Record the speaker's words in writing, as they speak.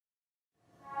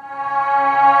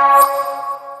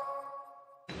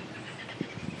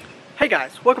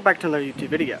guys, welcome back to another YouTube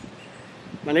video.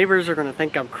 My neighbors are gonna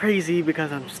think I'm crazy because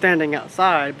I'm standing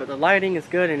outside, but the lighting is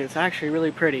good and it's actually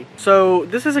really pretty. So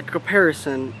this is a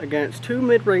comparison against two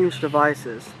mid-range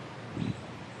devices,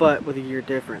 but with a year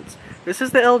difference. This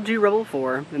is the LG Rebel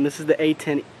 4 and this is the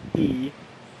A10E,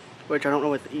 which I don't know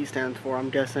what the E stands for. I'm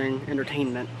guessing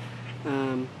entertainment.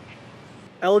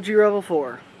 LG Rebel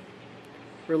 4,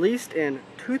 released in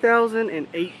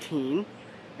 2018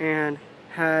 and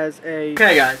has a...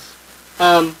 Okay guys,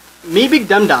 me big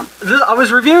dum dum. I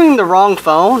was reviewing the wrong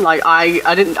phone. Like I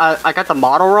got the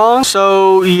model wrong.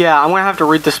 So yeah, I'm gonna have to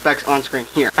read the specs on screen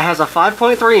here. It has a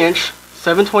 5.3 inch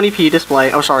 720p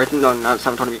display. Oh sorry, no, not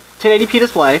 720p. 1080p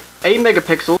display, 8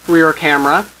 megapixel rear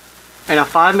camera, and a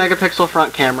 5 megapixel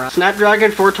front camera. Snapdragon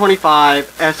 425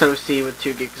 SoC with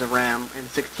 2 gigs of RAM and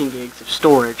 16 gigs of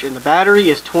storage. And the battery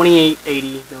is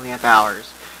 2880 milliamp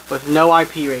hours with no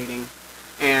IP rating,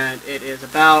 and it is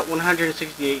about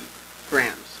 168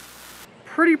 grams.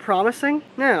 Pretty promising.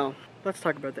 Now, let's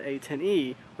talk about the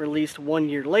A10E, released 1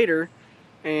 year later,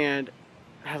 and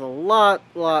has a lot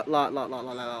more.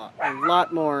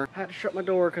 I had to shut my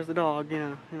door because the dog, you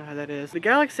know how that is. The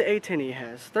Galaxy A10E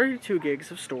has 32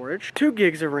 gigs of storage, 2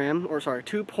 gigs of RAM, or sorry,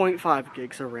 2.5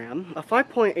 gigs of RAM, a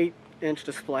 5.8 inch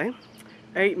display,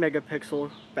 8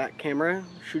 megapixel back camera,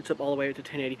 shoots up all the way to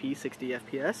 1080p, 60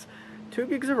 FPS, 2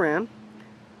 gigs of RAM.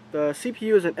 The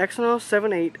CPU is an Exynos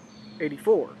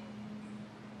 7884.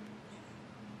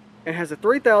 It has a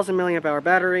 3000 milliamp hour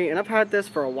battery, and I've had this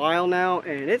for a while now,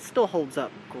 and it still holds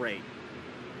up great.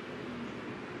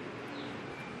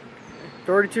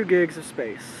 32 gigs of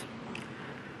space.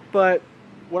 But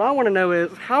what I want to know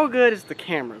is, how good is the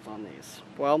cameras on these?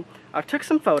 Well, I took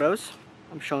some photos.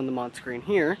 I'm showing them on screen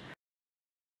here.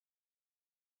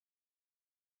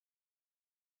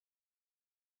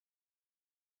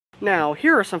 Now,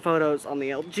 here are some photos on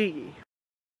the LG.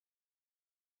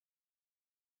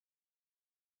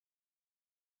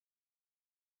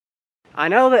 I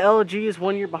know the LG is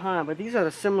 1 year behind, but these are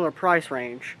the similar price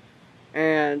range.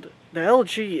 And the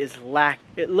LG is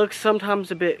it looks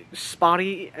sometimes a bit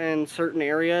spotty in certain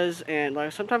areas, and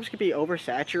like sometimes can be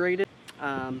oversaturated.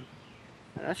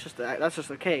 That's just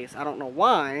the case. I don't know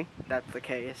why that's the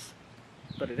case,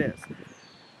 but it is.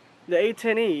 The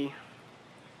A10E,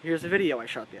 here's a video I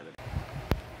shot the other day.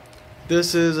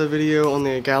 This is a video on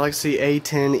the Galaxy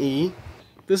A10E.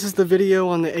 This is the video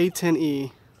on the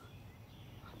A10E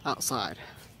outside.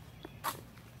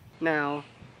 Now,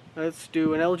 let's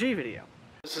do an LG video.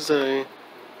 This is a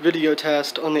video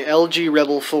test on the LG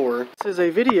Rebel 4. This is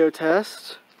a video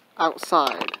test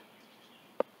outside.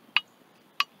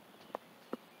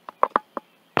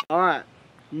 Alright,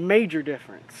 major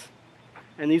difference.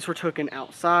 And these were taken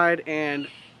outside, and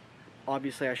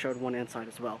obviously I showed one inside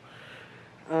as well.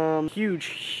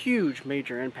 Huge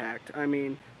major impact. I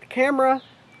mean, the camera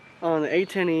on the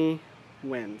A10E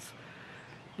wins.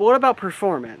 But what about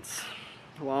performance?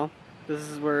 Well, this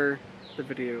is where the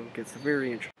video gets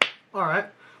very interesting. Alright,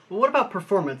 well what about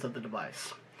performance of the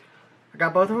device? I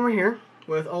got both of them here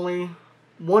with only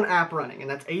one app running, and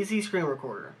that's AZ Screen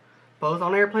Recorder. Both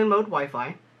on airplane mode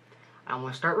Wi-Fi. I'm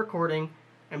going to start recording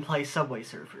and play Subway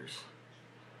Surfers.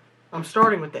 I'm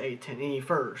starting with the A10E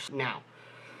first now.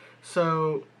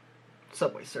 So,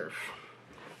 Subway Surf.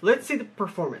 Let's see the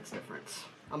performance difference.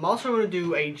 I'm also going to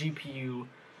do a GPU,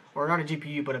 or not a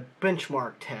GPU, but a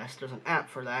benchmark test. There's an app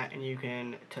for that, and you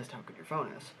can test how good your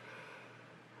phone is.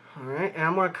 Alright, and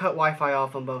I'm going to cut Wi-Fi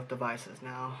off on both devices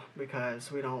now,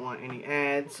 because we don't want any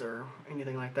ads or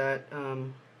anything like that.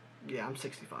 Yeah, I'm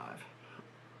 65.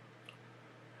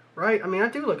 Right? I mean, I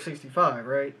do look 65,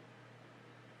 right?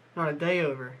 Not a day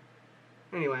over.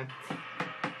 Anyway.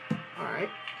 Alright.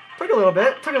 Took a little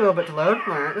bit to load.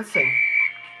 Alright, let's see.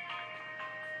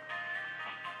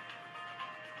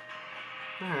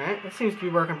 Alright, that seems to be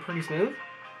working pretty smooth.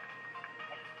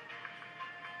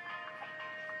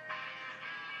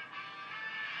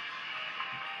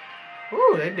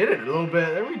 Ooh, they did it a little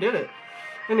bit. They redid it.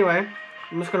 Anyway,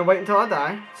 I'm just going to wait until I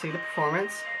die, see the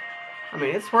performance. I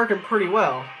mean, it's working pretty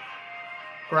well.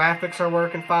 Graphics are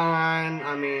working fine.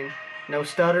 I mean, no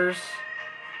stutters.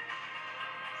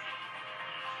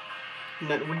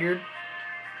 Nothing weird.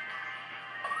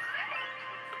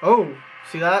 Oh,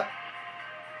 see that?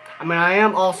 I mean, I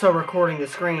am also recording the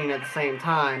screen at the same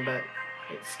time, but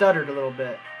it stuttered a little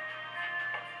bit.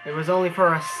 It was only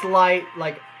for a slight,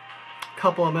 like,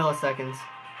 couple of milliseconds.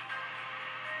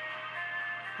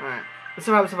 Alright. Let's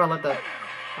see what happens if I let that...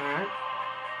 Alright.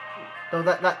 So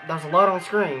there's a lot on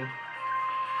screen.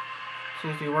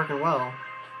 Seems to be working well.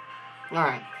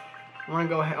 Alright. I'm gonna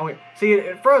go ahead... Oh, wait. See,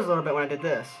 it froze a little bit when I did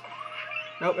this.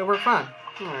 Nope, it worked fine.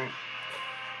 Alright.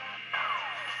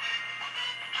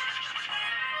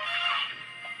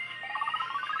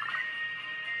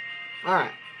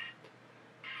 Alright.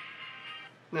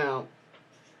 Now,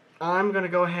 I'm going to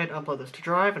go ahead and upload this to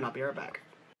Drive, and I'll be right back.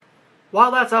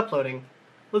 While that's uploading,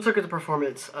 let's look at the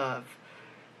performance of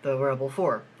the Rebel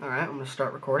 4. Alright, I'm going to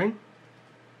start recording.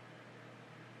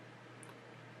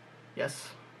 Yes.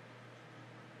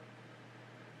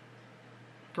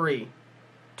 3,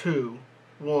 2,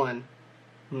 1,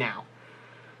 now.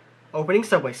 Opening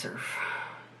Subway Surf.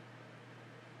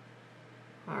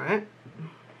 Alright.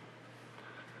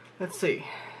 Let's see.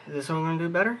 Is this one going to do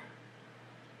better?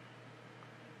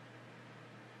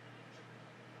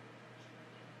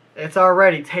 It's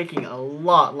already taking a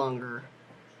lot longer.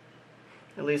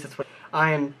 At least that's what...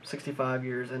 I am 65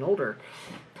 years and older.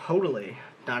 Totally.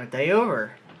 Not a day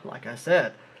over, like I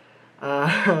said.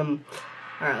 Alright,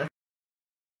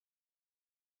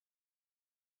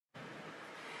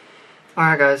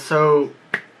 Alright guys, so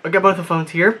I got both the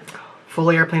phones here.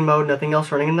 Fully airplane mode, nothing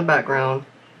else running in the background.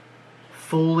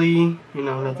 Fully, you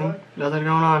know, nothing going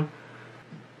on.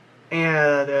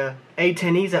 And the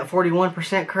A10E's at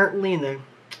 41% currently, and the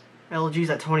LG's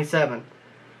at 27%.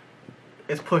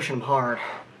 It's pushing them hard.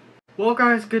 Well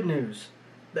guys, good news.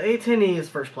 The A10E is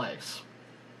first place.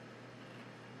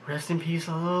 Rest in peace,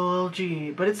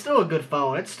 LG. But it's still a good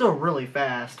phone. It's still really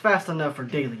fast. Fast enough for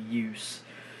daily use.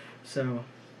 So,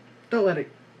 don't let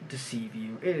it deceive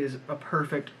you. It is a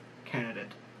perfect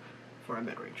candidate for a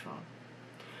mid-range phone.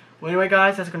 Well, anyway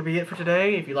guys, that's going to be it for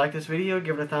today. If you like this video,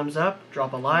 give it a thumbs up,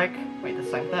 drop a like, wait, the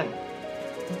same thing.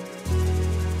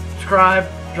 Subscribe,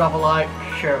 drop a like,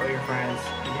 share it with your friends.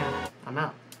 And yeah, I'm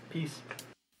out. Peace.